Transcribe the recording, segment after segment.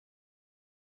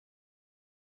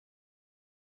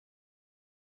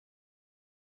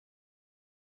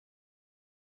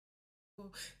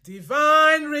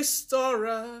Divine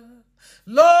restorer,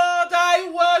 Lord,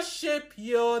 I worship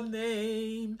your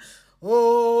name.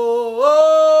 Oh,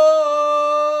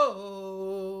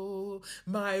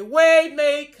 my way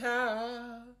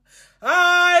maker,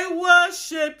 I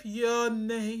worship your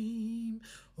name.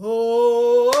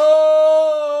 Oh,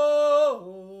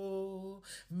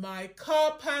 my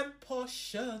cup and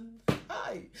portion,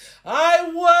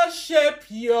 I worship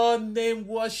your name.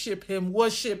 Worship him,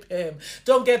 worship him.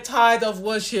 Don't get tired of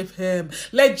worship him.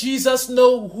 Let Jesus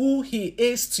know who he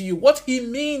is to you, what he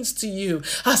means to you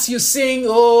as you sing,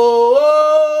 oh,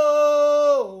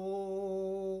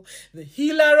 the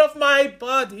healer of my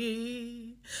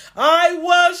body, I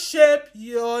worship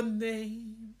your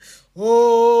name. Oh,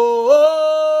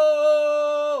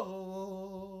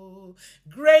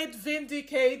 great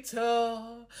vindicator,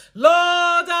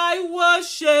 Lord, I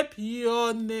worship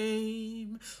your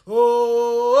name. Oh,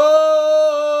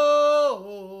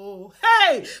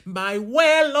 hey, my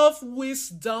well of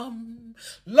wisdom,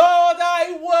 Lord,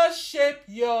 I worship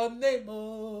your name.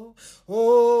 Oh,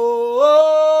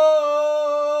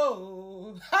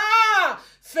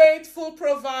 faithful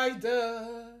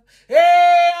provider,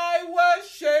 hey, I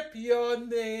worship your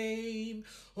name.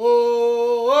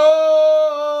 Oh,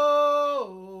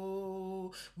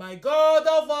 my God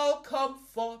of all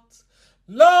comfort,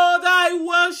 Lord, I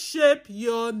worship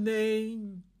your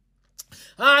name.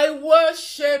 I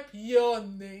worship your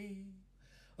name.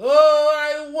 Oh,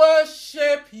 I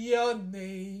worship your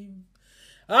name.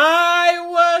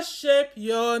 I worship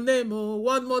your name. Oh,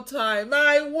 one more time.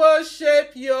 I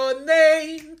worship your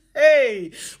name.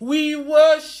 Hey, we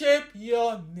worship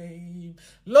your name.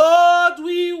 Lord,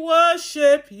 we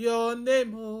worship your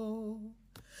name.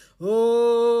 Oh,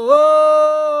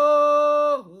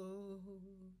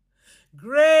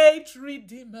 great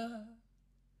Redeemer,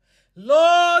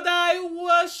 Lord, I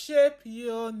worship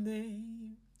your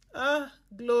name.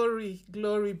 Glory,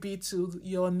 glory be to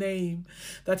your name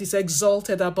that is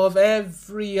exalted above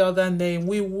every other name.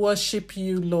 We worship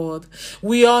you, Lord.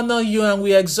 We honor you and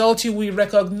we exalt you. We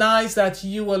recognize that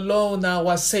you alone are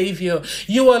our Savior.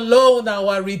 You alone are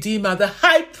our Redeemer, the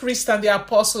high priest and the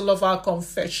apostle of our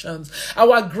confessions,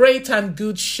 our great and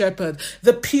good shepherd,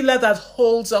 the pillar that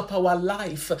holds up our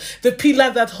life, the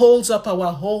pillar that holds up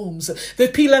our homes, the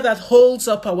pillar that holds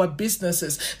up our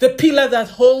businesses, the pillar that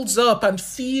holds up and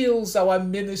feels our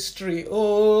ministry. Oh,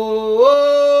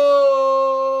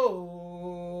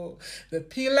 the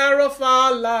pillar of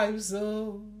our lives.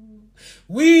 Oh,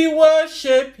 we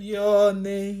worship your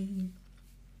name.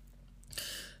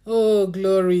 Oh,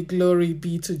 glory, glory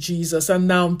be to Jesus. And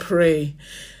now pray.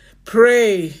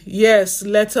 Pray. Yes,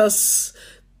 let us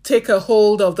take a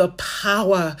hold of the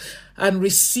power and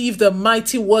receive the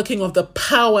mighty working of the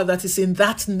power that is in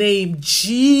that name,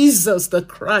 Jesus the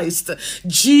Christ,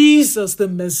 Jesus the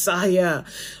Messiah.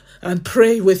 And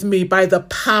pray with me by the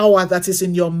power that is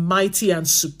in your mighty and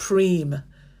supreme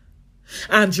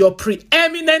and your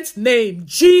preeminent name,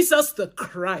 Jesus the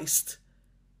Christ.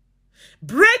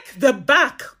 Break the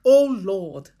back, O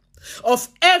Lord, of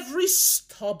every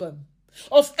stubborn,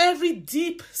 of every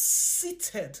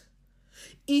deep-seated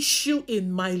issue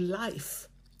in my life,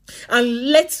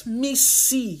 and let me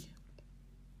see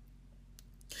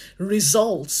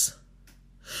results.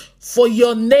 For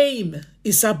your name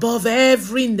is above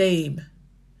every name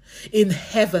in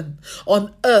heaven,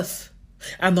 on earth,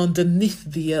 and underneath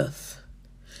the earth.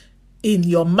 In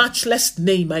your matchless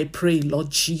name, I pray,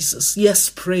 Lord Jesus. Yes,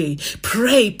 pray.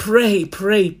 Pray, pray,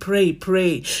 pray, pray,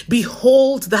 pray.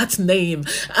 Behold that name.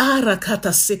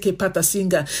 Arakata seke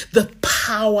patasinga. The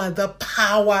power, the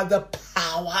power, the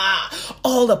power.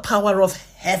 All the power of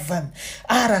heaven.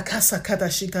 Arakasa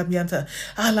kadashika mianta.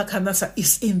 Alakanasa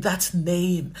is in that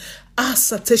name.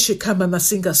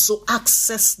 Asateshikamanasingha. So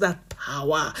access that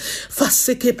power.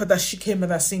 Faseke padashike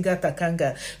manasinga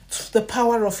takanga. The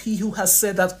power of he who has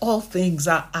said that all things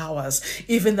are ours,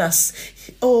 even as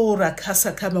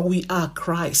Rakasa Kama, we are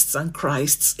Christ's and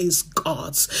Christ's is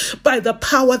God's. By the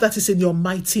power that is in your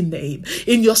mighty name,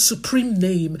 in your supreme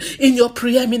name, in your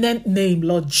preeminent name,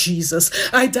 Lord Jesus,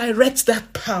 I direct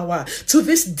that power to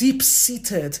this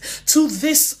deep-seated, to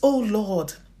this, oh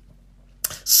Lord,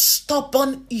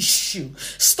 stubborn issue,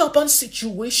 stubborn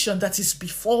situation that is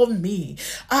before me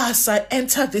as I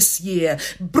enter this year.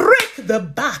 Break the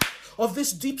back of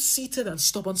this deep-seated and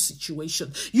stubborn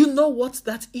situation. You know what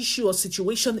that issue or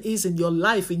situation is in your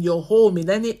life, in your home, in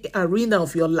any arena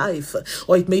of your life,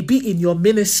 or it may be in your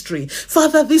ministry.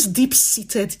 Father, this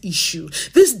deep-seated issue,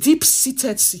 this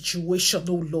deep-seated situation,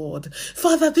 oh Lord,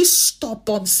 Father, this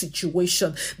stubborn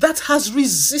situation that has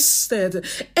resisted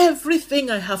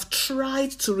everything I have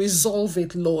tried to resolve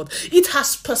it, Lord. It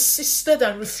has persisted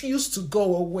and refused to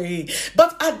go away.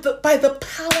 But by the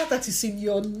power that is in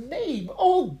your name,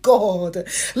 oh God,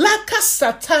 Laka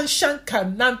Satan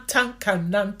Shankanantan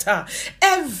Kananta,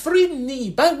 every knee,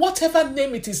 by whatever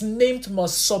name it is named,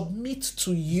 must submit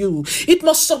to you. It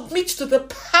must submit to the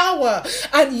power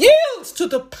and yield to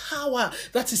the power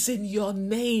that is in your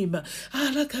name.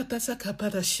 I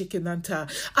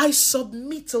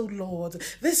submit, oh Lord,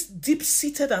 this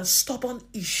deep-seated and stubborn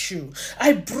issue.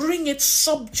 I bring it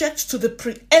subject to the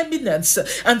preeminence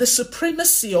and the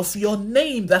supremacy of your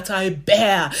name that I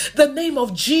bear, the name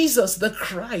of Jesus the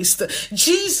Christ,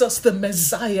 Jesus the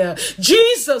Messiah,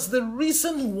 Jesus the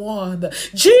risen one,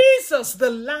 Jesus the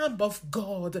Lamb of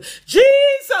God,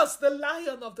 Jesus the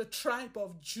Lion of the tribe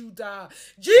of Judah,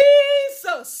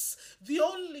 Jesus the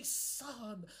only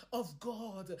Son of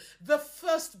God, the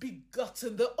first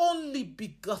begotten, the only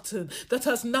begotten that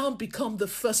has now become the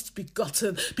first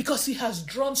begotten because he has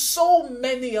drawn so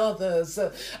many others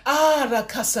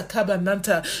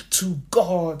to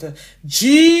God.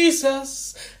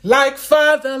 Jesus, like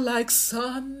Father, like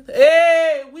Son,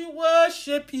 hey, we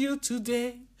worship you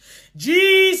today.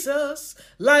 Jesus,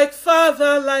 like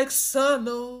Father, like Son,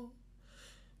 oh,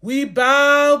 we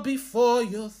bow before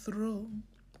your throne.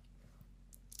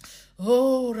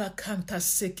 Oh, Rakanta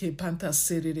Seke Panta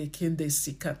Serere Kende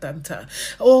Sikatanta.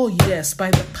 Oh, yes, by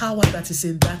the power that is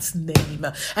in that name,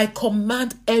 I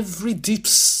command every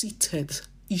deep-seated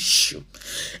issue,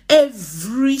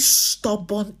 every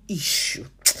stubborn issue.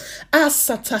 I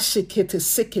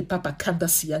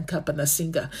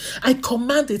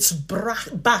command its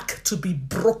back to be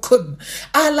broken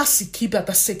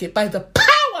by the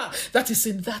power that is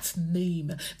in that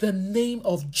name, the name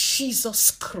of Jesus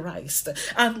Christ.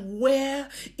 And where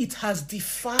it has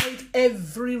defied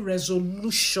every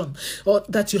resolution or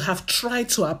that you have tried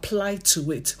to apply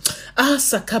to it,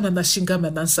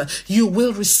 you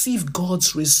will receive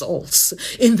God's results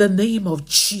in the name of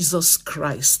Jesus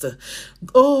Christ.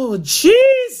 Oh,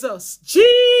 Jesus,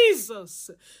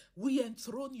 Jesus, we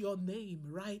enthrone your name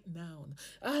right now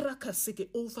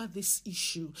over this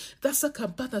issue. That's a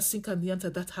kampana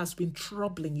sinkanianta that has been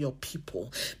troubling your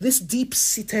people. This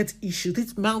deep-seated issue,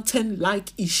 these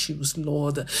mountain-like issues,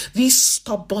 Lord, these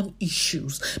stubborn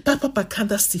issues. Papa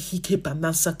pakanda stihike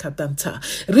banansa kadanta.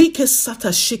 Rike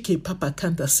sata sheke papa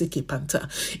kanda seke panta.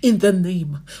 In the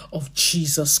name of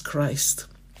Jesus Christ.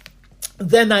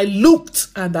 Then I looked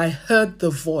and I heard the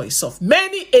voice of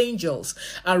many angels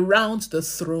around the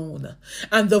throne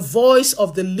and the voice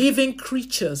of the living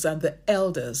creatures and the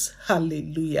elders.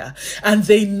 Hallelujah. And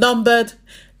they numbered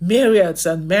myriads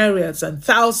and myriads and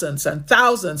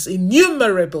thousands,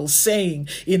 innumerable, saying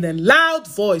in a loud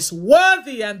voice,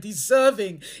 worthy and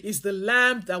deserving is the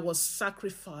Lamb that was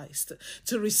sacrificed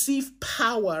to receive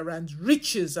power and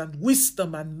riches and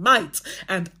wisdom and might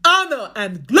and honor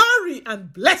and glory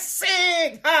and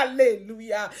blessing.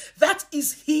 Hallelujah. That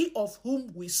is he of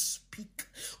whom we speak.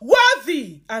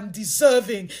 Worthy and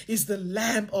deserving is the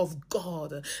Lamb of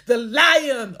God, the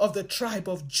Lion of the tribe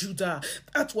of Judah,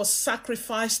 that was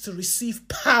sacrificed to receive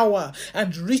power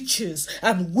and riches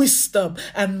and wisdom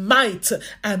and might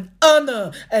and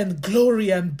honor and glory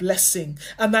and blessing.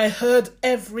 And I heard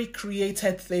every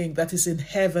created thing that is in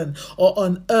heaven or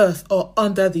on earth or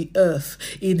under the earth,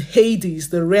 in Hades,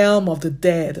 the realm of the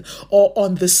dead, or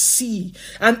on the sea,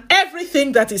 and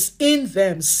everything that is in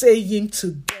them, saying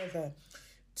together,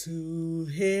 to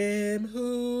him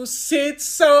who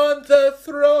sits on the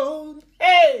throne,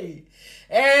 hey,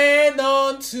 and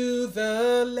unto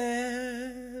the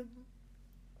Lamb.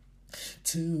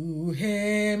 To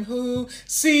him who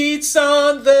sits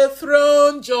on the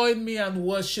throne, join me and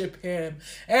worship him.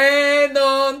 And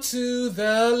unto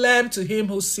the Lamb, to him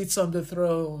who sits on the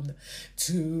throne.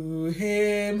 To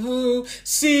him who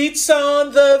sits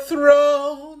on the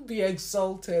throne, be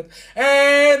exalted.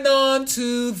 And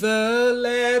unto the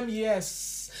Lamb,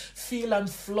 yes, fill and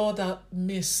flood our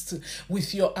midst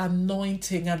with your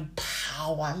anointing and power.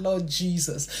 our Lord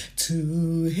Jesus.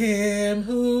 To him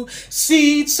who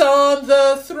sits on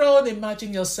the throne.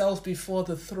 Imagine yourself before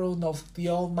the throne of the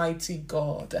Almighty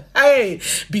God. Hey,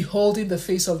 beholding the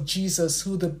face of Jesus,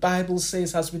 who the Bible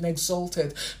says has been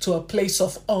exalted to a place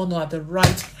of honor at the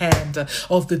right hand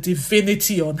of the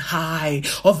divinity on high,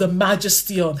 of the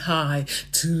majesty on high.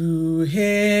 To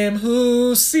him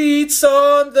who sits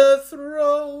on the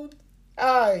throne.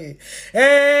 Aye.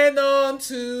 And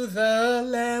unto the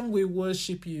Lamb we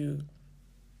worship you.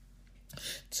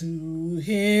 To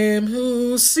him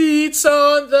who sits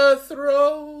on the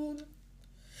throne,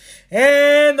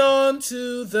 and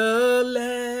unto the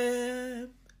Lamb,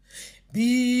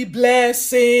 be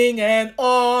blessing and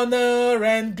honor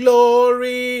and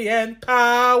glory and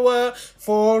power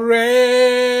forever.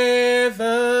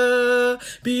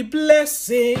 Be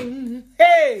blessing,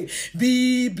 hey,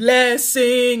 be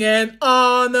blessing and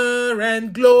honor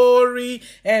and glory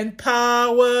and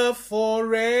power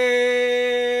forever.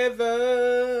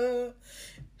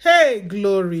 Hey,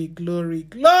 glory, glory,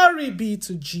 glory be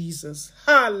to Jesus.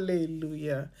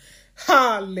 Hallelujah.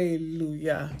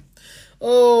 Hallelujah.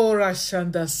 Oh,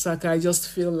 Rashanda Saka, I just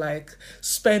feel like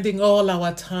spending all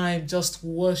our time just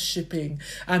worshiping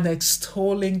and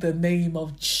extolling the name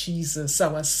of Jesus,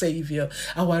 our Savior,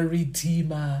 our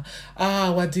Redeemer,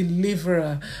 our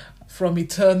Deliverer from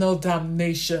eternal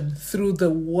damnation through the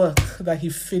work that he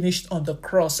finished on the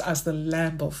cross as the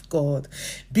Lamb of God.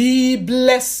 Be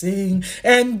blessing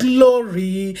and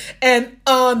glory and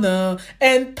honor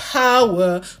and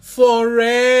power forever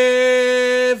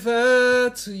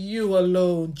to you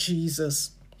alone,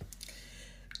 Jesus.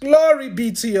 Glory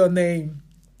be to your name.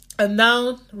 And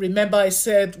now, remember I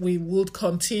said we would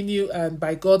continue and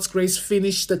by God's grace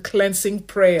finish the cleansing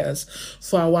prayers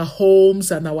for our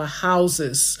homes and our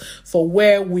houses, for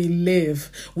where we live.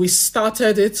 We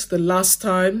started it the last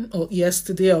time, or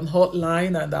yesterday on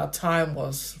Hotline, and our time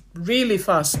was really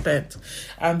fast spent.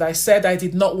 And I said I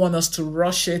did not want us to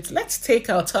rush it. Let's take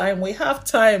our time. We have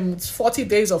time. It's 40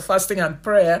 days of fasting and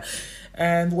prayer,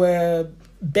 and we're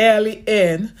barely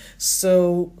in.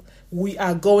 So we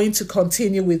are going to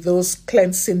continue with those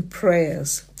cleansing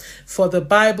prayers. For the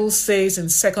Bible says in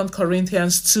 2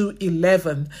 Corinthians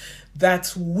 2:11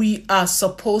 that we are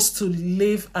supposed to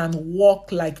live and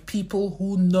walk like people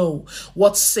who know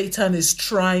what Satan is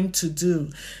trying to do.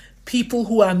 People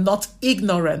who are not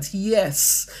ignorant.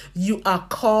 Yes, you are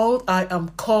called, I am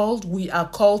called, we are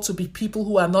called to be people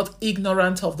who are not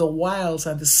ignorant of the wiles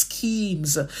and the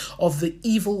schemes of the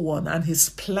evil one and his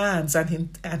plans and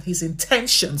his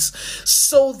intentions,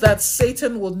 so that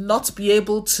Satan will not be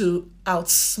able to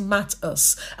outsmart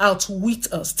us,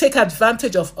 outwit us, take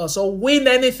advantage of us, or win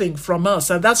anything from us.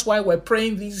 And that's why we're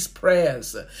praying these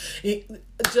prayers.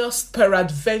 Just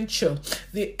peradventure,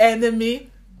 the enemy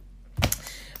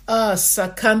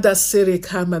Sakanda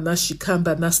Serikama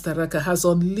Nashikamba Nastaraka has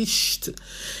unleashed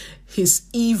his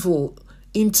evil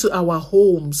into our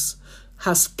homes,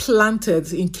 has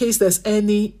planted, in case there's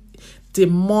any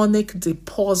demonic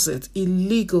deposit,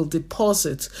 illegal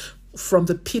deposit from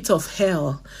the pit of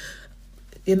hell,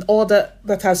 in order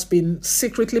that has been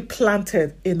secretly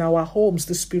planted in our homes,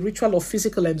 the spiritual or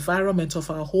physical environment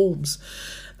of our homes,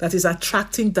 that is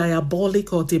attracting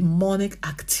diabolic or demonic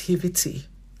activity.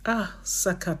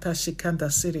 Sakata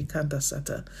shikanda siri kanda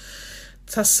sata.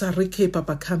 Tasarike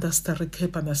papakanda starike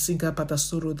panasinga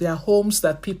padasuru. There are homes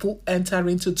that people enter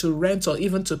into to rent or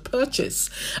even to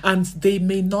purchase, and they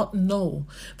may not know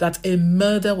that a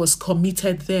murder was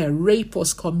committed there, rape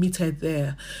was committed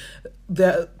there.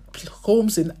 There are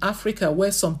homes in Africa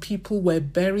where some people were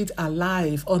buried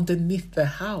alive underneath the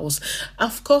house.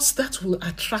 Of course, that will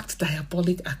attract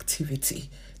diabolic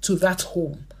activity to that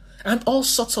home. And all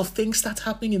sorts of things start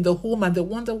happening in the home, and they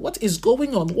wonder, what is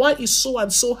going on? Why is so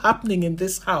and so happening in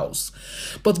this house?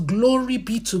 But glory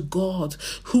be to God,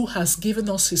 who has given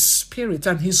us his spirit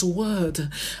and his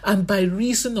word. And by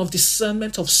reason of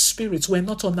discernment of spirits, we're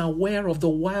not unaware of the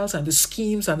wiles and the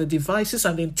schemes and the devices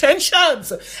and the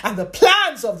intentions and the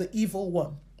plans of the evil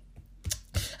one.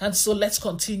 And so let's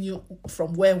continue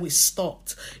from where we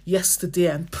stopped yesterday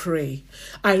and pray.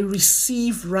 I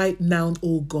receive right now,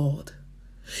 O God,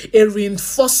 a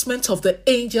reinforcement of the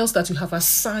angels that you have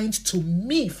assigned to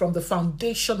me from the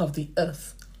foundation of the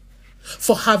earth.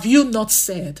 For have you not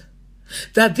said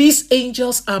that these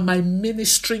angels are my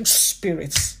ministering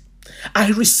spirits? I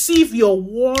receive your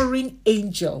warring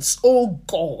angels, O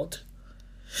God,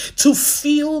 to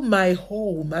fill my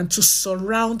home and to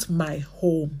surround my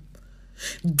home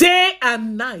day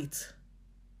and night,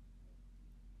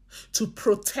 to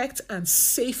protect and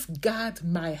safeguard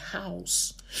my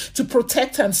house, to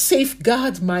protect and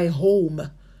safeguard my home,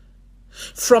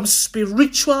 from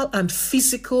spiritual and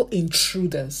physical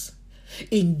intruders.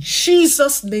 In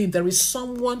Jesus' name, there is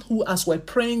someone who, as we're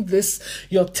praying this,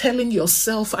 you're telling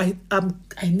yourself, I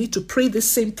need to pray the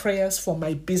same prayers for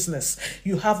my business.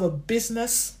 You have a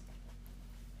business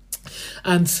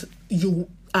and you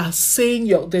are saying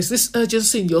there's this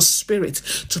urgency in your spirit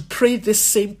to pray the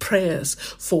same prayers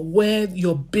for where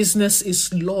your business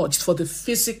is lodged, for the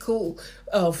physical,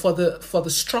 for the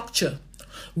structure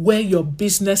where your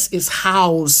business is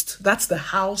housed. That's the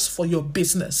house for your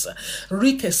business.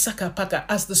 Rike Sakapaka,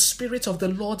 as the Spirit of the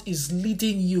Lord is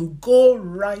leading you, go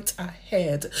right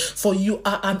ahead, for you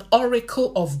are an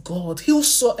oracle of God.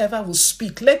 Whosoever will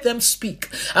speak, let them speak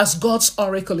as God's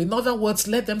oracle. In other words,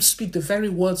 let them speak the very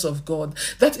words of God.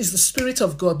 That is the Spirit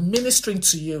of God ministering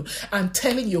to you and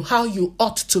telling you how you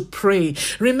ought to pray.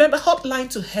 Remember, Hotline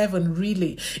to Heaven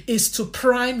really is to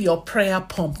prime your prayer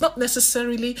pump, not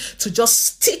necessarily to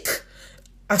just stick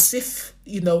as if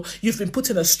you've been put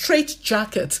in a straight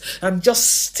jacket and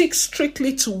just stick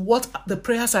strictly to what the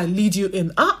prayers I lead you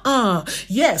in.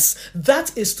 Yes,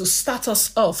 that is to start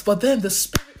us off, but then the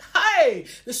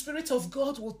Spirit of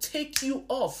God will take you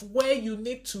off where you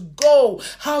need to go,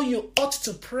 how you ought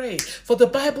to pray. For the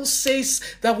Bible says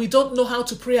that we don't know how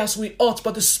to pray as we ought,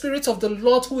 but the Spirit of the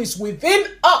Lord who is within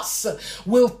us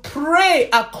will pray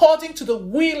according to the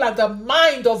will and the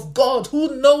mind of God,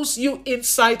 who knows you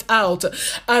inside out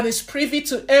and is privy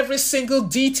to every single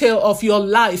detail of your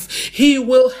life. He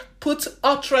will put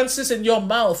utterances in your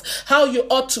mouth, how you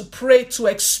ought to pray to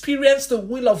experience the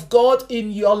will of God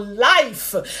in your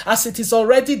life as it is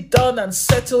already done and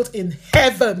settled in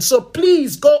heaven. So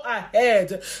please go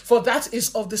ahead, for that is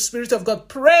of the Spirit of God.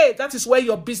 Pray. That is where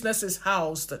your business is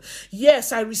housed.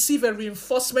 Yes, I receive a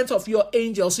reinforcement of your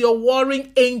angels, your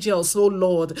warring angels, oh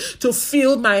Lord, to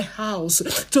fill my house,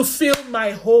 to fill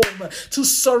my home, to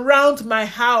surround my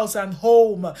house and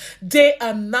home day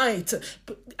and night,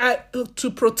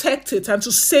 to protect it and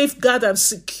to safeguard and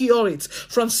secure it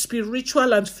from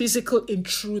spiritual and physical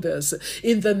intruders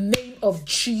in the name of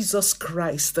Jesus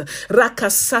Christ.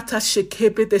 Rakasata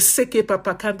shekebe de seke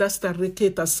papakanda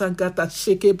stareketa sangata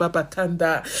sheke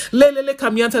babakanda. Lelele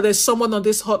kamianta, there's someone on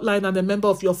this hotline and a member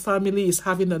of your family is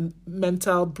having a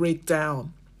mental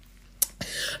breakdown.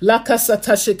 As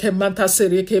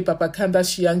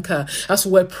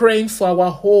we're praying for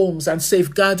our homes and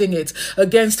safeguarding it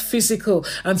against physical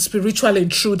and spiritual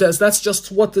intruders, that's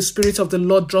just what the Spirit of the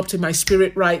Lord dropped in my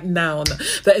spirit right now.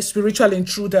 That a spiritual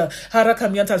intruder, Hara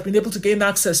Kamianta, has been able to gain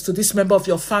access to this member of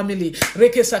your family,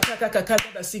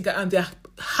 and they're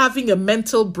having a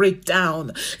mental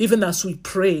breakdown even as we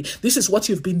pray. This is what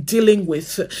you've been dealing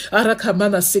with.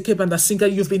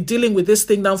 You've been dealing with this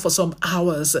thing now for some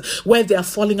hours, where they are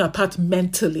falling apart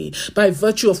mentally by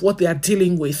virtue of what they are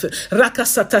dealing with.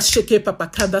 Rakasata sheke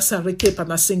papakanda sareke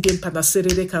panasenge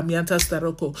panaserere kamianta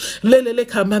staroko. Lelele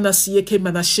kamana sieke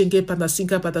manashenge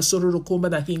panasinga patasoro roko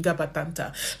manahinga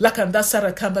batanta. Lakanda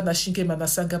sarakamba nashinge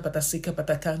manasanga patasika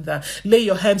patakanda. Lay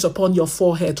your hands upon your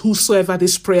forehead, whosoever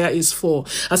this prayer is for,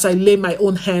 as I lay my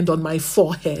own hand on my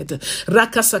forehead.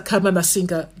 Rakasakama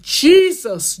nasinga.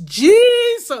 Jesus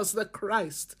the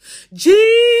Christ,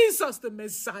 Jesus the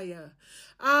Messiah.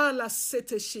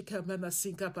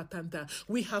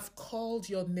 We have called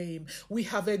your name. We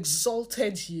have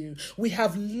exalted you. We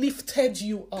have lifted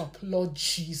you up, Lord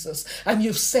Jesus. And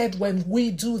you've said when we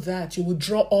do that, you will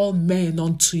draw all men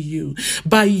unto you.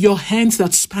 By your hands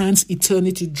that spans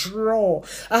eternity, draw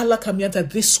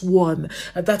this one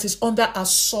that is under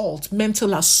assault,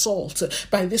 mental assault,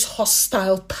 by this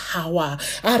hostile power.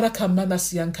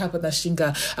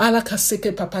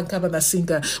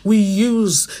 We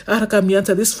use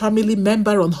this family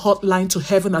member on Hotline to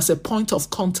Heaven as a point of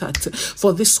contact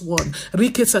for this one.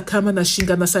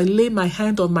 As I lay my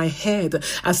hand on my head,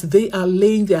 as they are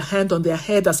laying their hand on their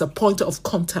head as a point of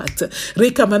contact,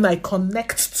 I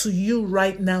connect to you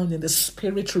right now in the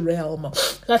spirit realm.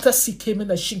 I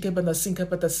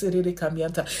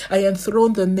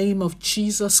enthrone the name of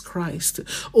Jesus Christ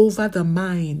over the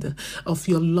mind of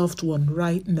your loved one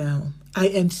right now. I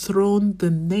enthrone the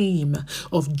name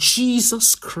of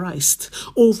Jesus Christ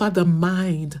over the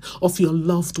mind of your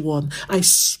loved one. I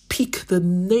speak the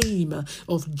name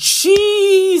of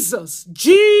Jesus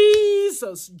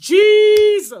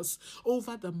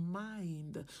over the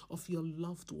mind of your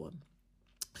loved one.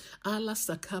 Allah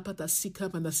Sakaba da Sika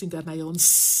Manasinga, and I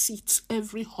unseat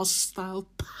every hostile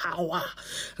power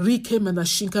Rike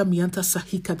Manashinka Mianta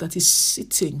Sahika that is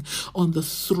sitting on the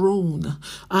throne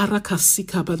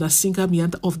Arakasika Manasinga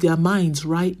Mianta of their minds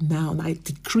right now. And I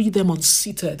decree them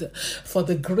unseated, for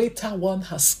the greater one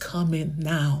has come in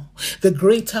now. The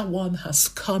greater one has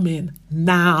come in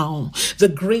now. The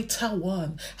greater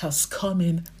one has come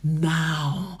in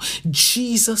now.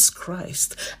 Jesus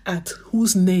Christ, at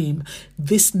whose name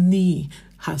this knee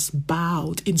has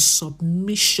bowed in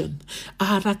submission,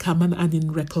 Arakaman, and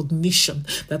in recognition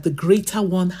that the greater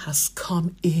one has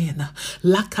come in.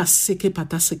 Lakaseke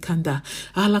patasekanda,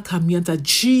 Alakamianta,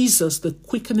 Jesus, the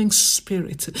quickening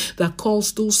spirit that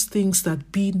calls those things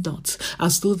that be not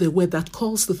as though they were, that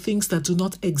calls the things that do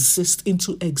not exist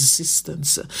into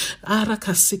existence.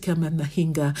 Arakaseke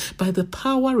manahinga, by the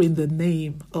power in the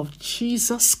name of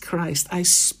Jesus Christ, I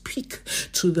speak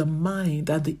to the mind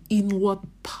and the inward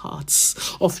parts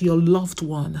of your loved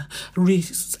one,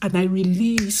 and I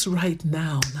release right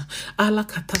now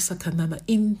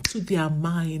into their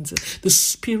minds the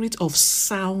spirit of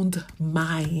sound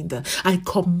mind. I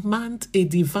command a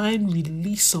divine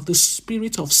release of the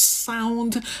spirit of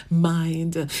sound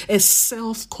mind, a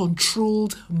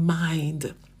self-controlled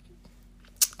mind,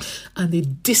 and a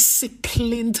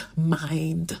disciplined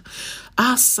mind.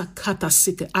 I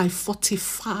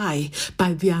fortify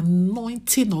by the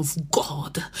anointing of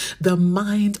God the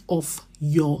mind of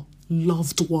your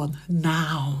loved one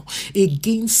now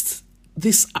against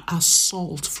this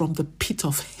assault from the pit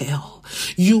of hell.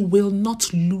 You will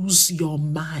not lose your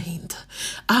mind.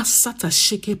 I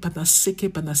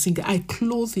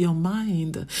clothe your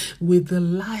mind with the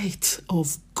light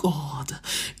of God.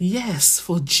 Yes,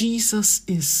 for Jesus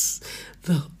is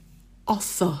the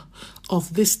author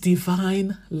of this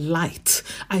divine light.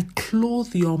 I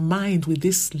clothe your mind with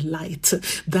this light,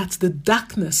 that the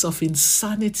darkness of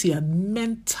insanity and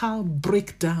mental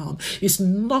breakdown is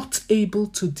not able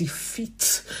to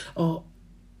defeat or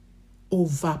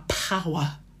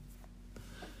overpower.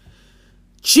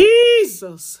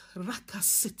 Jesus.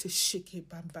 Rakasete shike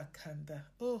bambakanda.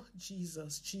 Oh,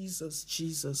 Jesus, Jesus,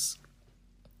 Jesus.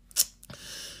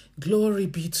 Glory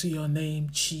be to your name,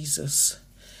 Jesus.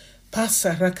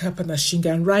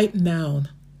 And right now,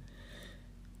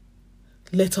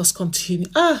 let us continue.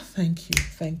 Thank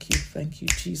you,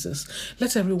 Jesus.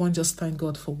 Let everyone just thank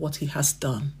God for what he has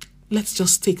done. Let's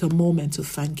just take a moment to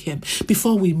thank him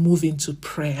before we move into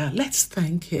prayer. Let's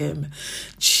thank him.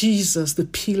 Jesus, the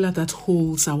pillar that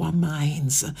holds our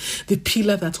minds, the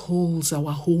pillar that holds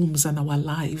our homes and our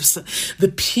lives, the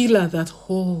pillar that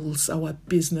holds our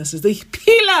businesses, the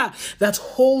pillar that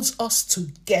holds us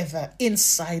together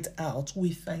inside out.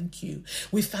 We thank you.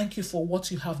 We thank you for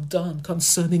what you have done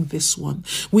concerning this one.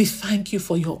 We thank you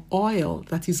for your oil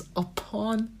that is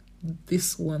upon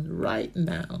this one right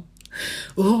now.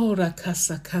 Oh,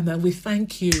 Rakasakana, we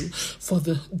thank you for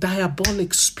the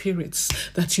diabolic spirits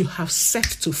that you have set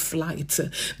to flight.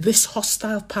 This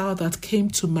hostile power that came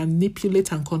to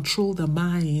manipulate and control the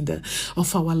mind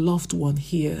of our loved one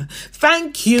here.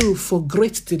 Thank you for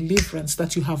great deliverance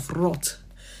that you have wrought.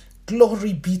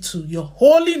 Glory be to your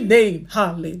holy name.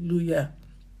 Hallelujah.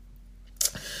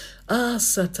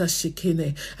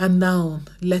 Satashikine. And now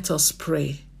let us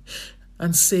pray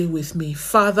and say with me,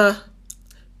 Father,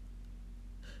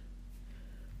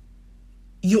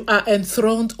 you are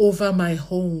enthroned over my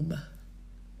home.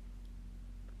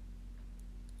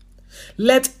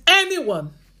 Let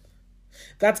anyone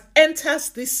that enters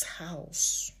this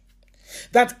house,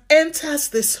 that enters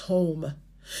this home,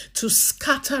 to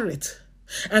scatter it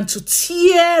and to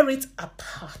tear it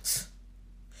apart,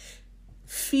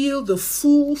 feel the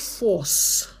full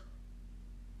force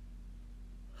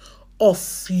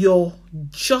of your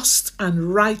just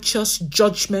and righteous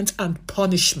judgment and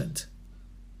punishment,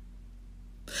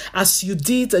 as you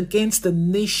did against the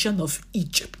nation of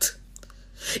Egypt.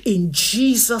 In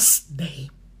Jesus' name.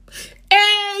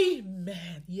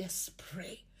 Amen. Yes,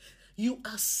 pray. You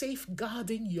are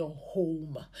safeguarding your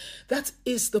home. That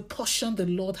is the portion the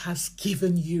Lord has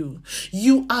given you.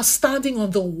 You are standing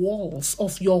on the walls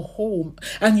of your home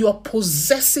and you are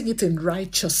possessing it in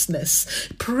righteousness.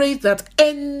 Pray that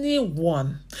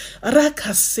anyone,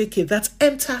 Rakaseke, that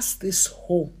enters this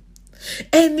home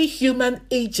Any human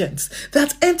agent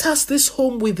that enters this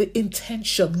home with the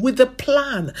intention, with the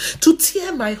plan to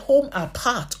tear my home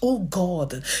apart, oh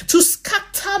God, to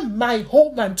scatter my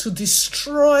home and to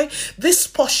destroy this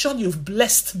portion you've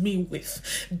blessed me with.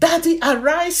 Daddy,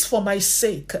 arise for my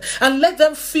sake and let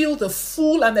them feel the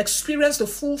full and experience the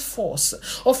full force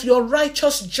of your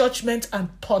righteous judgment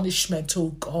and punishment, oh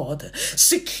God.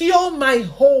 Secure my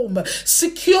home,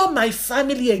 secure my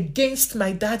family against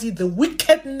my daddy, the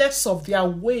wickedness of their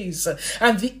ways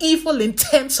and the evil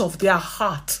intents of their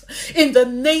heart. In the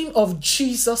name of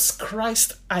Jesus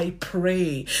Christ, I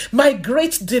pray. My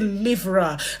great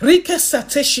deliverer, Rike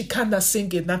Sateshikanda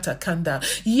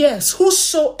Singenatakanda. Yes,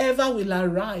 whosoever will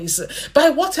arise, by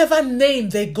whatever name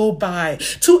they go by,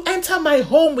 to enter my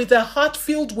home with a heart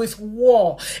filled with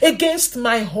war against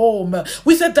my home,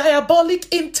 with a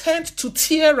diabolic intent to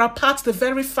tear apart the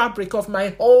very fabric of my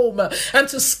home and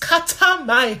to scatter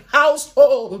my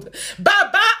household.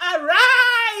 Baba,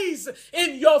 arise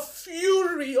in your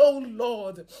fury, O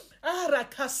Lord.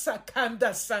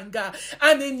 Arakasakanda Sanga,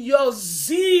 and in your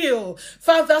zeal,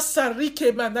 Father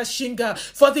Sarike Manashinga,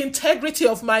 for the integrity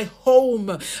of my home.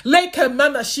 Leke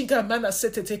Manashinga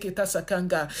Manasete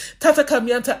Tasakanga,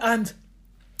 Tatakamianta, and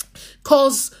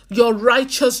cause your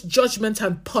righteous judgment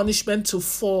and punishment to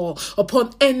fall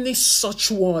upon any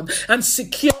such one, and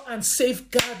secure and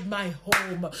safeguard my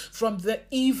home from the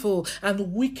evil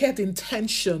and wicked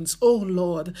intentions, oh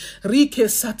Lord. Rike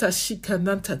Satashika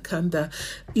Nantakanda,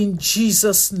 in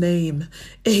Jesus' name,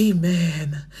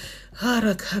 amen.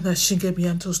 Harakana shinga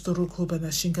miantos toruko bana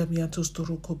shinga miantos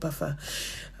toruko bafa.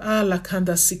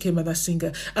 Lakanda sike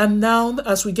manasinga. And now,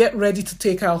 as we get ready to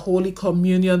take our Holy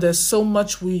Communion, there's so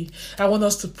much I want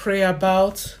us to pray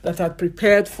about that I'd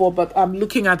prepared for, but I'm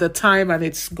looking at the time and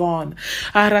it's gone.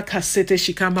 Arakasete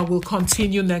shikama will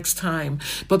continue next time.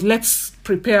 But let's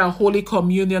prepare our Holy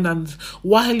Communion, and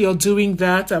while you're doing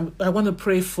that, I want to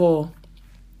pray for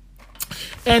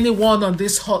anyone on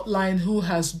this hotline who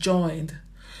has joined.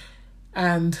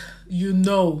 And you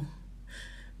know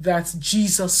that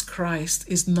Jesus Christ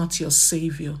is not your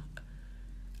Savior.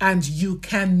 And you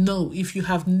can know, if you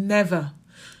have never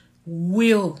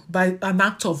by an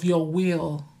act of your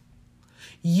will,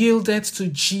 yielded to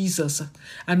Jesus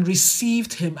and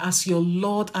received him as your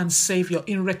Lord and Savior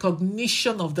in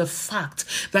recognition of the fact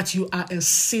that you are a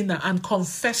sinner and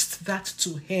confessed that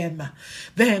to him,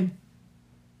 then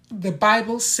the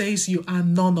Bible says you are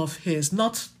none of his,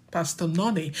 not Pastor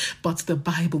Noni, but the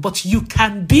Bible. But you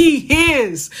can be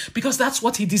his, because that's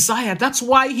what he desired. That's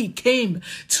why he came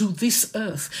to this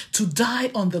earth, to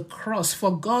die on the cross.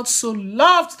 For God so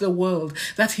loved the world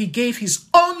that he gave his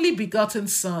only begotten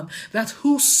Son, that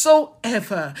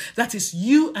whosoever, that is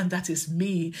you and that is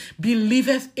me,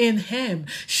 believeth in him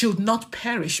should not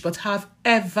perish but have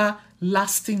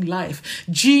everlasting life.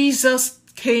 Jesus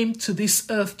came to this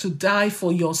earth to die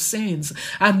for your sins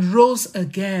and rose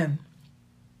again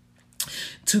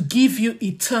to give you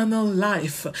eternal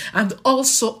life and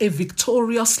also a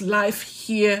victorious life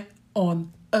here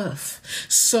on earth.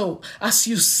 So, as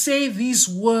you say these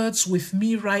words with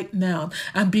me right now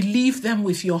and believe them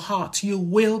with your heart, you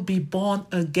will be born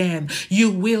again.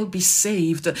 You will be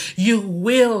saved. You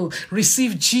will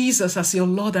receive Jesus as your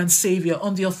Lord and Savior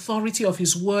on the authority of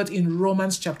his word in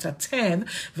Romans chapter 10,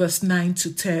 verse 9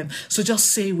 to 10. So just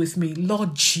say with me,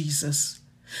 Lord Jesus,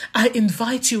 I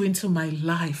invite you into my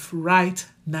life right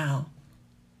now.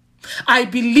 I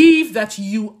believe that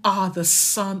you are the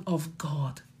Son of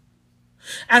God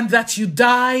and that you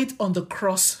died on the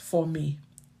cross for me.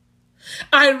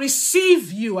 I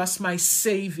receive you as my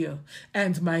Savior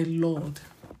and my Lord.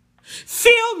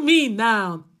 Fill me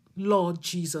now, Lord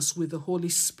Jesus, with the Holy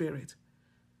Spirit,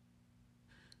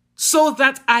 so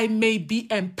that I may be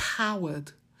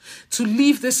empowered to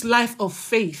live this life of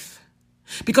faith,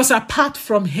 because apart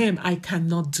from him, I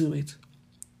cannot do it.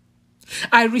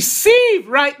 I receive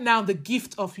right now the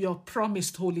gift of your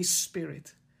promised Holy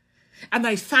Spirit, and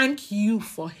I thank you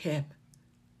for him.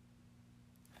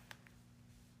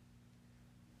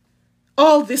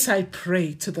 All this I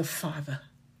pray to the Father.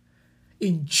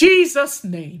 In Jesus'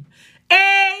 name,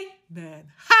 amen.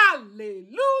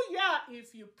 Hallelujah.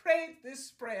 If you prayed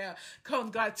this prayer,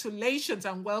 congratulations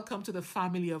and welcome to the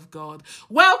family of God.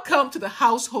 Welcome to the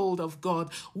household of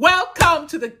God. Welcome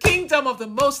to the kingdom of the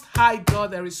Most High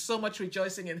God. There is so much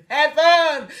rejoicing in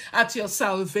heaven at your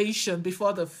salvation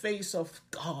before the face of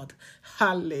God.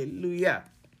 Hallelujah.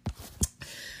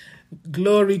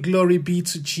 Glory, glory be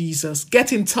to Jesus.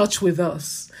 Get in touch with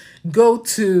us. Go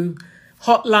to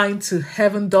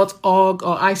hotline-to-heaven.org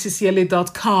or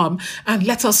iccla.com and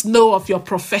let us know of your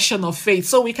profession of faith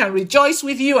so we can rejoice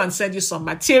with you and send you some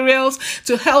materials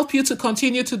to help you to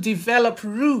continue to develop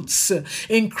roots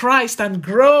in Christ and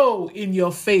grow in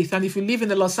your faith. And if you live in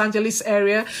the Los Angeles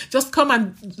area, just come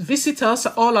and visit us.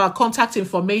 All our contact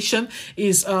information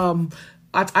is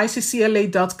at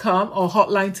iccla.com or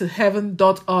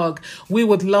hotline-to-heaven.org. We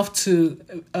would love to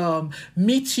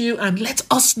meet you and let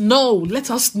us know,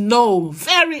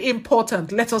 very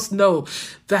important, let us know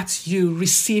that you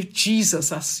received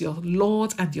Jesus as your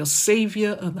Lord and your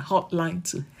Savior and hotline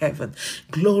to heaven.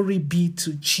 Glory be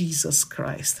to Jesus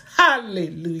Christ.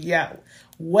 Hallelujah.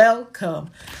 Welcome.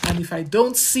 And if I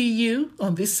don't see you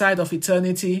on this side of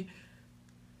eternity,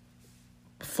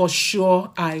 for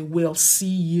sure, I will see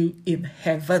you in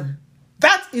heaven.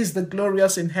 That is the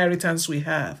glorious inheritance we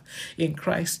have in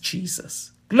Christ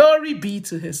Jesus. Glory be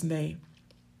to his name.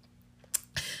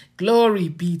 Glory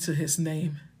be to his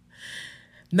name.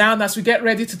 Now, as we get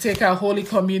ready to take our Holy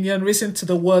Communion, listen to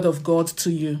the word of God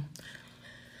to you.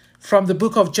 From the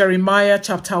book of Jeremiah,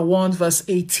 chapter 1, verse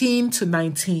 18 to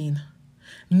 19.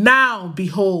 Now,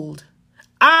 behold,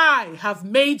 I have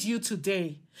made you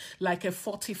today like a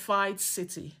fortified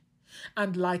city,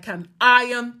 and like an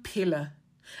iron pillar,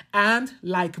 and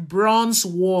like bronze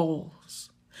walls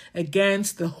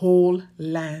against the whole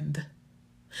land,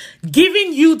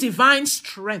 giving you divine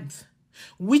strength,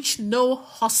 which no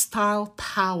hostile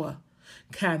power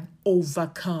can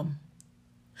overcome.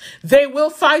 They will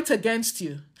fight against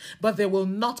you, but they will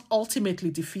not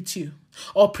ultimately defeat you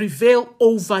or prevail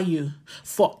over you.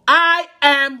 For I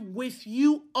am with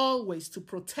you always to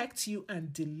protect you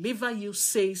and deliver you,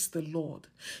 says the Lord.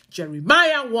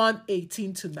 Jeremiah 1,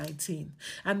 18 to 19.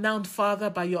 And now, Father,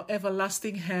 by your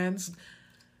everlasting hands,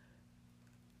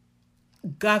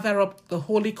 gather up the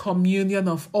Holy Communion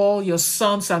of all your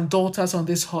sons and daughters on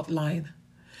this hotline.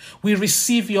 We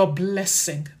receive your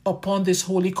blessing upon this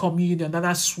Holy Communion, and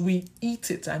as we eat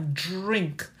it and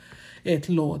drink it,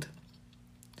 Lord,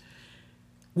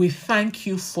 we thank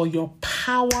you for your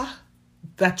power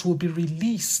that will be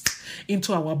released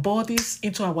into our bodies,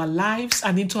 into our lives,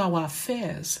 and into our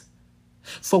affairs.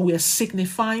 For we are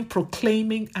signifying,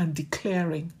 proclaiming, and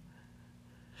declaring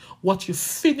what you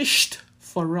finished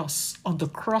for us on the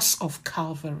cross of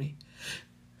Calvary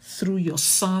through your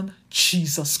Son,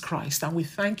 Jesus Christ. And we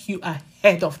thank you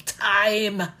ahead of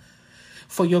time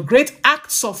for your great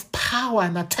acts of power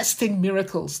and attesting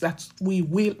miracles that we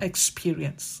will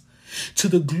experience, to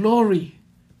the glory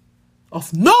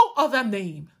of no other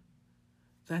name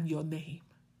than your name.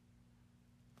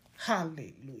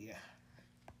 Hallelujah.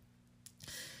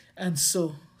 And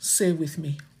so, say with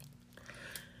me,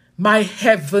 my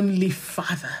heavenly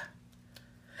Father.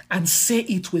 And say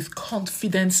it with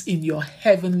confidence in your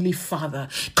heavenly Father.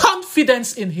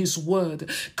 Confidence in his word.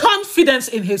 Confidence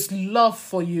in his love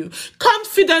for you.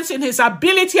 Confidence in his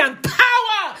ability and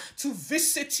power to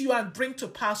visit you and bring to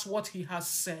pass what he has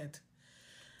said.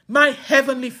 My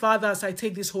heavenly Father, as I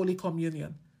take this Holy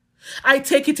Communion, I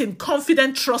take it in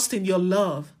confident trust in your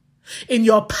love, in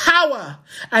your power,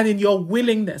 and in your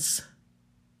willingness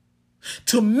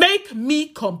to make me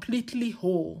completely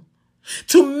whole.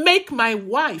 To make my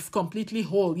wife completely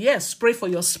whole. Yes, pray for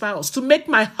your spouse. To make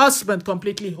my husband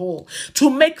completely whole. To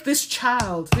make this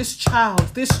child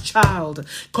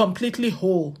completely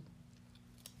whole.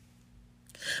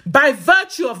 By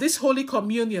virtue of this Holy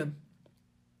Communion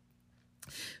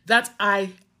that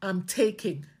I am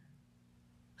taking,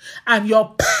 and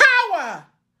your power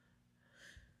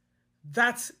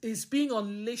that is being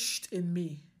unleashed in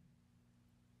me.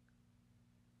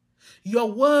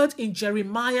 Your word in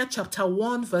Jeremiah chapter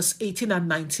 1, verse 18 and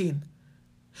 19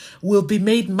 will be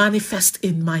made manifest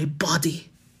in my body.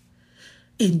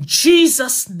 In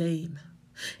Jesus' name.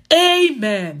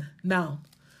 Amen. Now,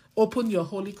 open your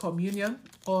Holy Communion,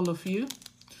 all of you.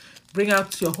 Bring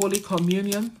out your Holy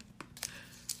Communion.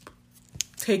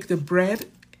 Take the bread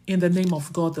in the name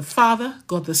of God the Father,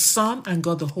 God the Son, and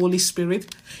God the Holy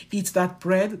Spirit. Eat that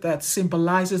bread that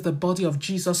symbolizes the body of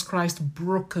Jesus Christ,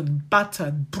 broken,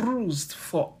 battered, bruised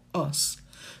for us,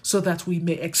 so that we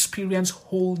may experience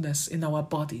wholeness in our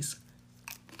bodies.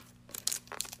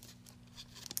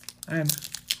 And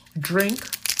drink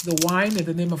the wine in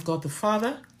the name of God the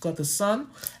Father, God the Son,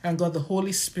 and God the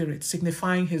Holy Spirit,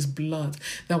 signifying his blood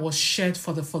that was shed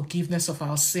for the forgiveness of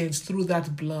our sins. Through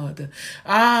that blood,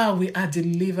 we are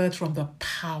delivered from the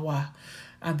power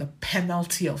and the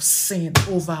penalty of sin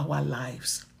over our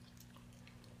lives.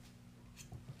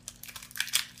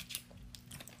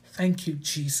 Thank you,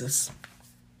 Jesus.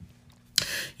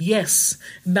 Yes,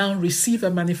 now receive a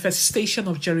manifestation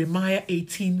of Jeremiah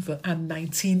 18 and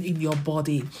 19 in your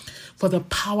body. For the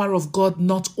power of God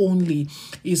not only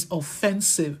is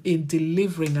offensive in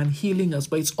delivering and healing us,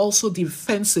 but it's also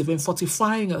defensive in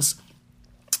fortifying us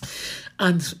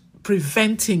and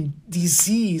preventing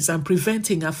disease and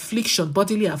preventing affliction,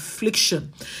 bodily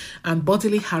affliction and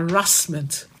bodily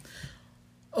harassment.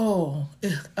 Oh,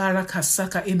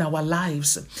 Arakasaka in our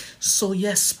lives. So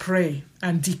yes, pray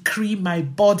and decree my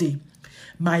body,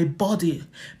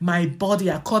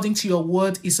 according to your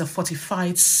word, is a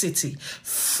fortified city,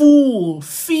 filled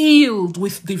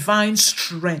with divine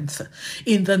strength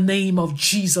in the name of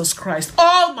Jesus Christ.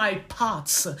 All my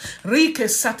parts, Rike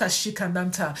Sata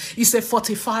Shikananta, is a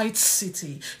fortified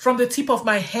city. From the tip of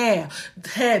my head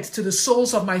to the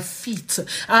soles of my feet,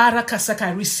 Arakasaka,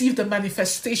 I receive the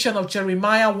manifestation of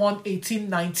Jeremiah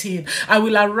 1:18-19. I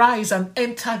will arise and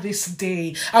enter this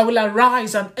day. I will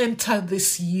arise and enter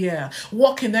this year.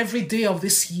 Walk in every day of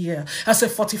this year as a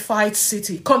fortified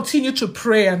city. Continue to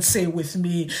pray and say with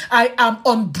me, I am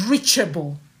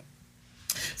unbreachable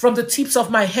from the tips of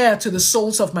my hair to the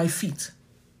soles of my feet.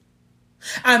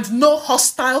 And no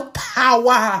hostile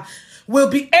power will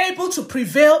be able to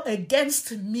prevail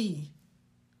against me,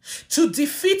 to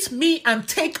defeat me and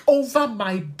take over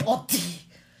my body.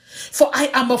 For I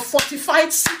am a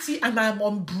fortified city and I am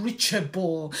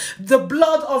unbreachable. The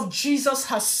blood of Jesus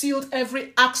has sealed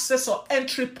every access or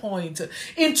entry point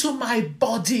into my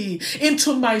body,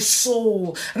 into my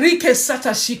soul, Rike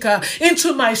Satashika,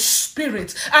 into my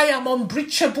spirit. I am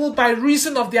unbreachable by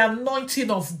reason of the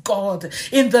anointing of God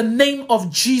in the name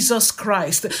of Jesus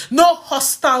Christ. No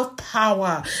hostile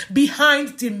power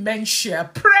behind dementia.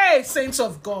 Pray, saints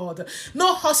of God.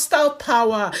 No hostile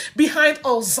power behind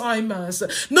Alzheimer's.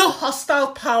 No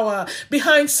hostile power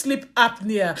behind sleep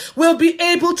apnea will be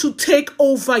able to take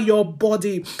over your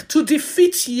body, to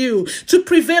defeat you, to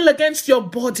prevail against your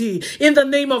body in the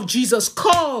name of Jesus.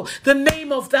 Call the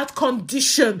name of that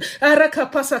condition, that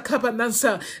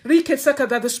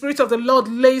the Spirit of the Lord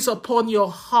lays upon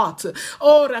your heart.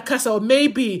 Oh, Rakasa, or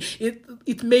maybe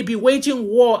it may be waging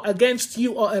war against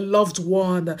you or a loved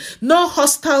one. No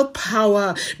hostile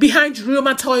power behind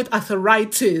rheumatoid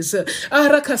arthritis.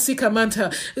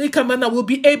 Will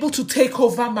be able to take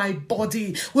over my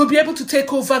body, will be able to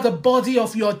take over the body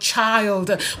of your child,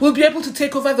 will be able to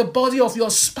take over the body of your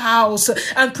spouse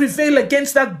and prevail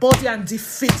against that body and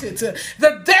defeat it.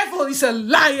 The devil is a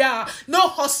liar. No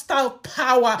hostile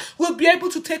power will be able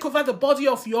to take over the body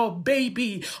of your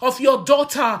baby, of your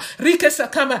daughter, Rike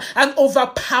Sakama, and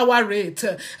overpower it.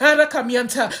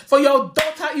 For your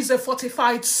daughter is a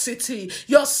fortified city.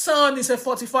 Your son is a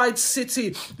fortified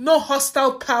city. No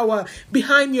hostile power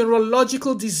behind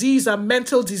neurological disease and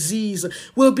mental disease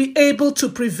will be able to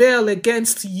prevail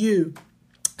against you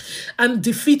and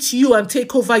defeat you and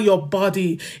take over your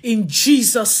body in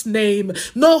Jesus' name.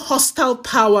 No hostile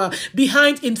power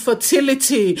behind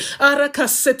infertility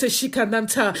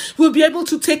will be able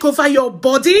to take over your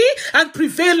body and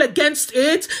prevail against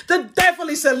it. The devil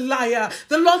is a liar.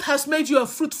 The Lord has made you a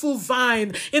fruitful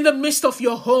vine in the midst of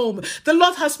your home. The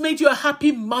Lord has made you a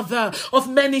happy mother of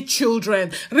many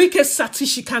children. In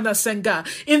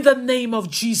the name of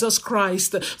Jesus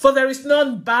Christ. For there is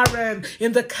none barren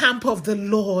in the camp of the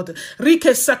Lord.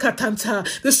 Rike Sakatanta,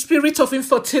 the spirit of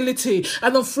infertility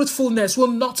and unfruitfulness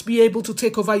will not be able to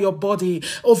take over your body,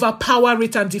 overpower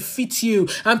it and defeat you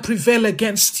and prevail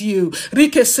against you.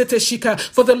 Rike Seteshika,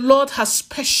 for the Lord has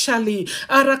specially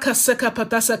Arakaseka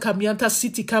Padasa Kamianta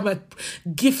City Kama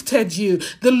gifted you.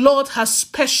 The Lord has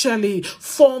specially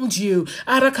formed you,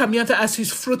 Arakamianta, as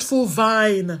his fruitful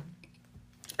vine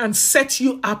and set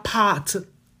you apart.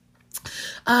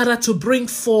 To bring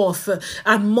forth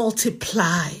and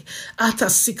multiply.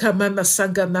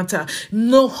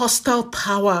 No hostile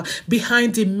power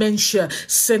behind dementia,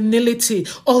 senility,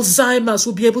 Alzheimer's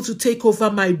will be able to take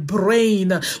over my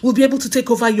brain, will be able to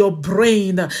take over your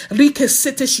brain.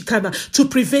 To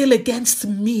prevail against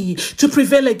me, to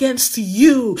prevail against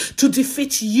you, to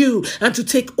defeat you, and to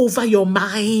take over your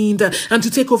mind, and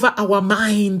to take over our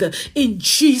mind. In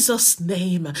Jesus'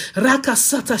 name.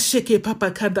 Rakasata sheke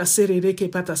papakanda serereke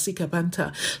patasika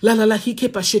banta la la la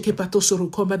hike pasheke patosuru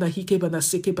koma na hike bana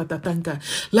seke patatanga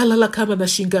la la la kama na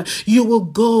shinga. You will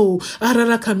go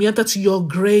arara kamianta to your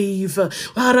grave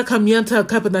arara kamianta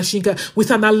kabana shinga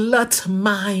with an alert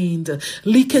mind.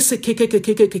 Like sekeke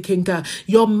kenga.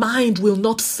 Your mind will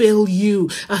not fail you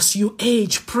as you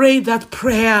age. Pray that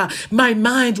prayer. My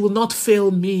mind will not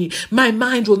fail me. My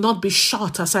mind will not be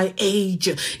shot as I age.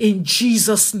 In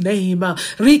Jesus' name.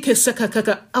 Rike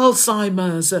sekaka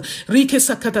Alzheimer's. Rike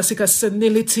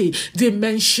senility,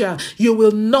 dementia. You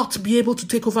will not be able to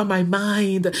take over my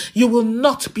mind. You will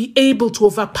not be able to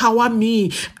overpower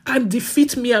me and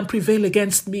defeat me and prevail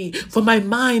against me. For my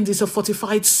mind is a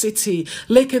fortified city,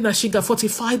 Leke Nashinga,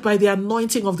 fortified by the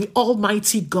anointing of the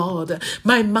Almighty God.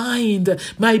 My mind,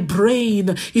 my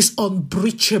brain is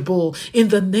unbreachable in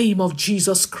the name of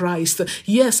Jesus Christ.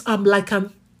 Yes, I'm like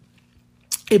a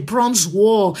bronze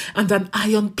wall and an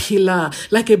iron pillar.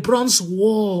 Like a bronze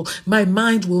wall, my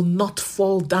mind will not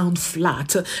fall down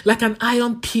flat. Like an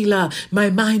iron pillar, my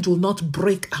mind will not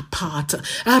break apart.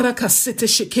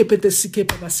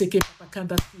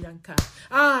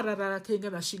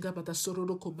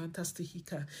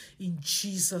 In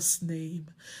Jesus' name.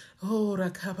 Oh,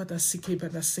 rakabada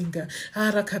sikebada singa.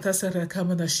 Arakatasa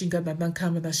rakamana shinga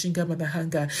nankamana shinga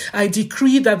manahanga. I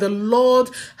decree that the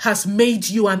Lord has made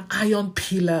you an iron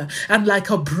pillar and like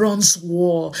a bronze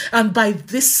wall. And by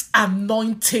this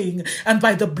anointing and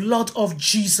by the blood of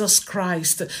Jesus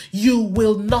Christ, you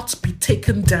will not be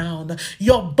taken down.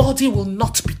 Your body will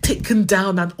not be taken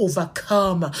down and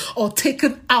overcome or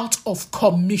taken out of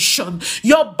commission.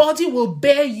 Your body will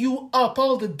bear you up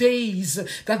all the days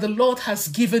that the Lord has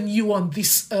given you on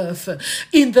this earth,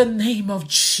 in the name of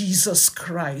Jesus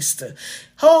Christ.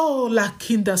 Oh,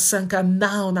 Lakinda Sanka,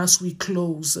 now as we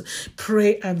close,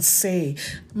 pray and say,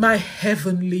 my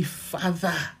heavenly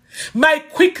Father, my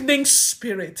quickening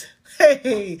spirit,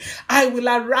 hey, I will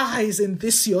arise in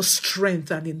this your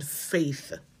strength and in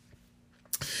faith.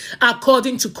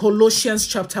 According to Colossians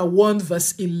chapter 1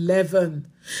 verse 11,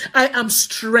 I am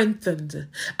strengthened,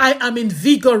 I am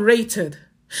invigorated,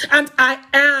 and I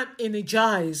am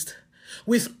energized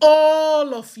with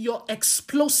all of your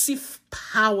explosive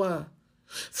power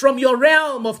from your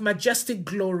realm of majestic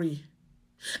glory.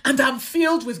 And I'm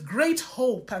filled with great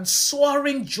hope and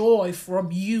soaring joy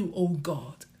from you, O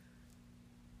God.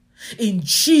 In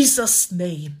Jesus'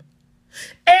 name,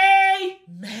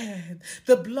 amen.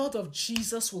 The blood of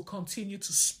Jesus will continue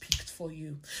to speak for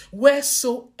you.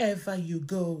 Wheresoever you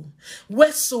go,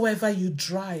 wheresoever you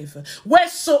drive,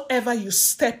 wheresoever you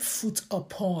step foot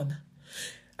upon.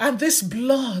 And this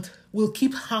blood will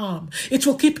keep harm. It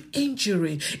will keep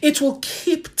injury. It will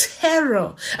keep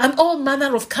terror and all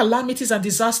manner of calamities and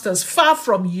disasters far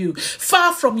from you,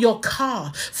 far from your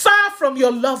car, far from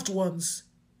your loved ones.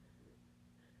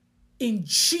 In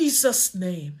Jesus'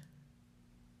 name.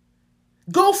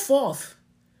 Go forth,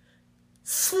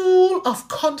 full of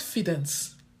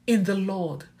confidence in the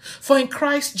Lord. For in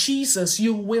Christ Jesus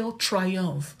you will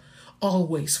triumph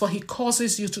always. For he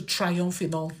causes you to triumph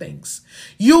in all things.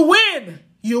 You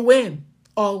win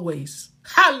always.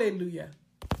 Hallelujah.